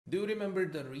Do you remember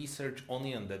the research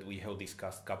onion that we have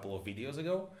discussed a couple of videos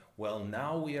ago? Well,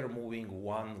 now we are moving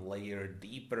one layer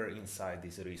deeper inside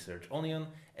this research onion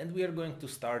and we are going to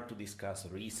start to discuss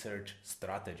research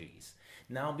strategies.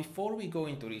 Now, before we go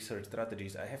into research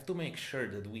strategies, I have to make sure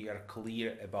that we are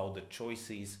clear about the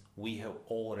choices we have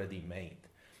already made.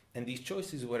 And these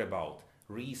choices were about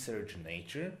research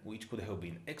nature, which could have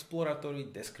been exploratory,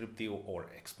 descriptive, or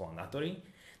explanatory.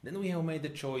 Then we have made the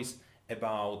choice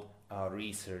about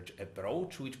research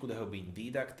approach, which could have been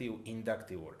deductive,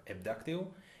 inductive, or abductive.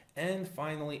 And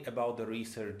finally, about the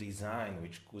research design,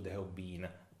 which could have been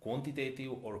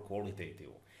quantitative or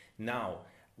qualitative. Now,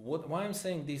 why I'm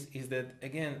saying this is that,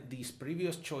 again, these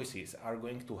previous choices are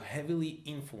going to heavily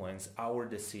influence our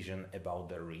decision about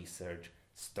the research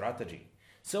strategy.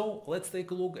 So let's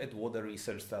take a look at what a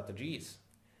research strategy is.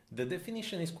 The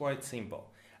definition is quite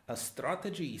simple. A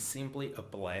strategy is simply a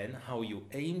plan how you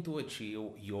aim to achieve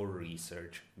your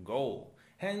research goal.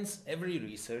 Hence, every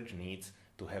research needs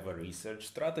to have a research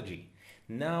strategy.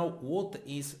 Now, what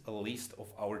is a list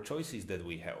of our choices that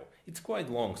we have? It's quite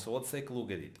long, so let's take a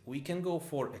look at it. We can go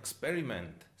for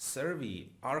experiment, survey,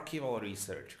 archival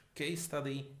research, case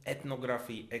study,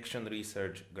 ethnography, action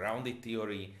research, grounded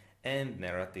theory, and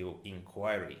narrative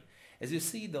inquiry. As you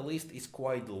see, the list is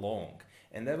quite long,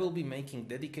 and I will be making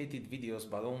dedicated videos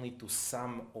but only to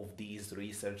some of these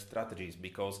research strategies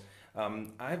because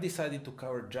I've decided to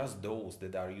cover just those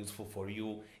that are useful for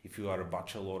you if you are a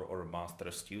bachelor or a master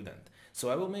student. So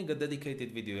I will make a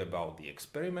dedicated video about the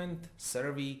experiment,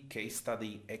 survey, case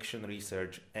study, action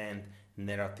research, and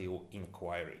narrative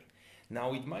inquiry.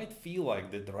 Now, it might feel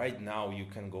like that right now you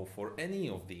can go for any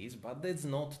of these, but that's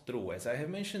not true. As I have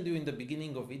mentioned you in the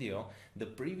beginning of video, the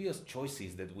previous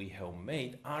choices that we have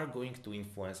made are going to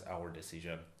influence our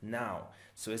decision now.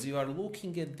 So as you are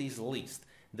looking at this list,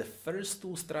 the first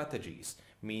two strategies,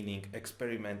 meaning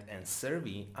experiment and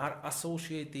survey, are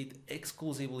associated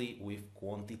exclusively with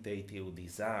quantitative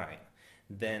design.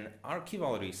 Then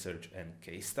archival research and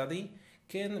case study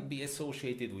can be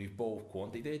associated with both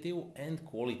quantitative and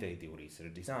qualitative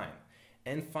research design.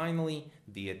 And finally,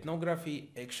 the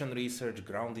ethnography, action research,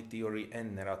 grounded theory,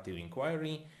 and narrative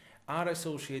inquiry are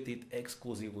associated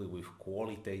exclusively with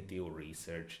qualitative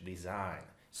research design.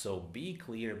 So be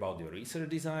clear about your research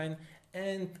design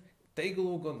and take a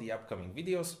look on the upcoming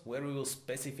videos where we will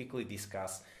specifically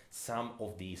discuss some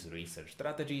of these research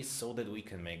strategies so that we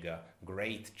can make a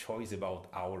great choice about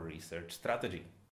our research strategy.